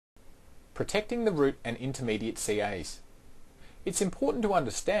protecting the root and intermediate CAs. It's important to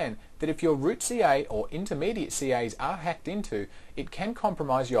understand that if your root CA or intermediate CAs are hacked into, it can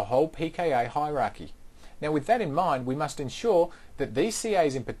compromise your whole PKA hierarchy. Now with that in mind, we must ensure that these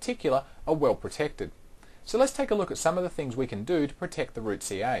CAs in particular are well protected. So let's take a look at some of the things we can do to protect the root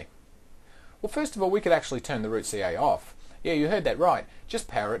CA. Well, first of all, we could actually turn the root CA off. Yeah, you heard that right, just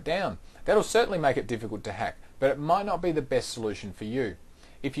power it down. That'll certainly make it difficult to hack, but it might not be the best solution for you.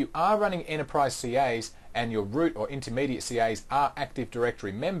 If you are running enterprise CAs and your root or intermediate CAs are Active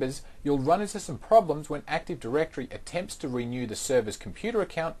Directory members, you'll run into some problems when Active Directory attempts to renew the server's computer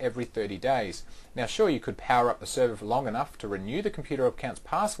account every 30 days. Now sure, you could power up the server for long enough to renew the computer account's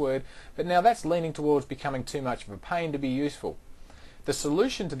password, but now that's leaning towards becoming too much of a pain to be useful. The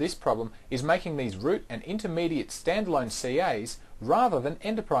solution to this problem is making these root and intermediate standalone CAs rather than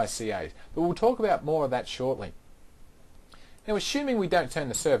enterprise CAs, but we'll talk about more of that shortly. Now assuming we don't turn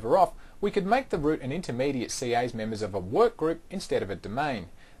the server off, we could make the root and intermediate CAs members of a workgroup instead of a domain.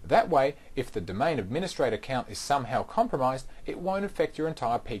 That way, if the domain administrator account is somehow compromised, it won't affect your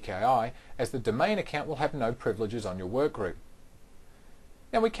entire PKI, as the domain account will have no privileges on your workgroup.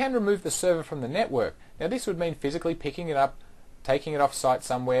 Now we can remove the server from the network. Now this would mean physically picking it up, taking it off site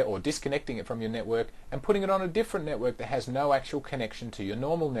somewhere, or disconnecting it from your network and putting it on a different network that has no actual connection to your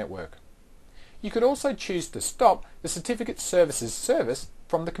normal network. You could also choose to stop the Certificate Services service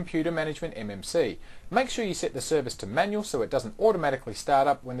from the Computer Management MMC. Make sure you set the service to manual so it doesn't automatically start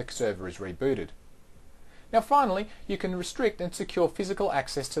up when the server is rebooted. Now finally, you can restrict and secure physical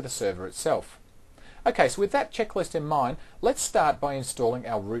access to the server itself. Okay, so with that checklist in mind, let's start by installing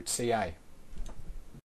our root CA.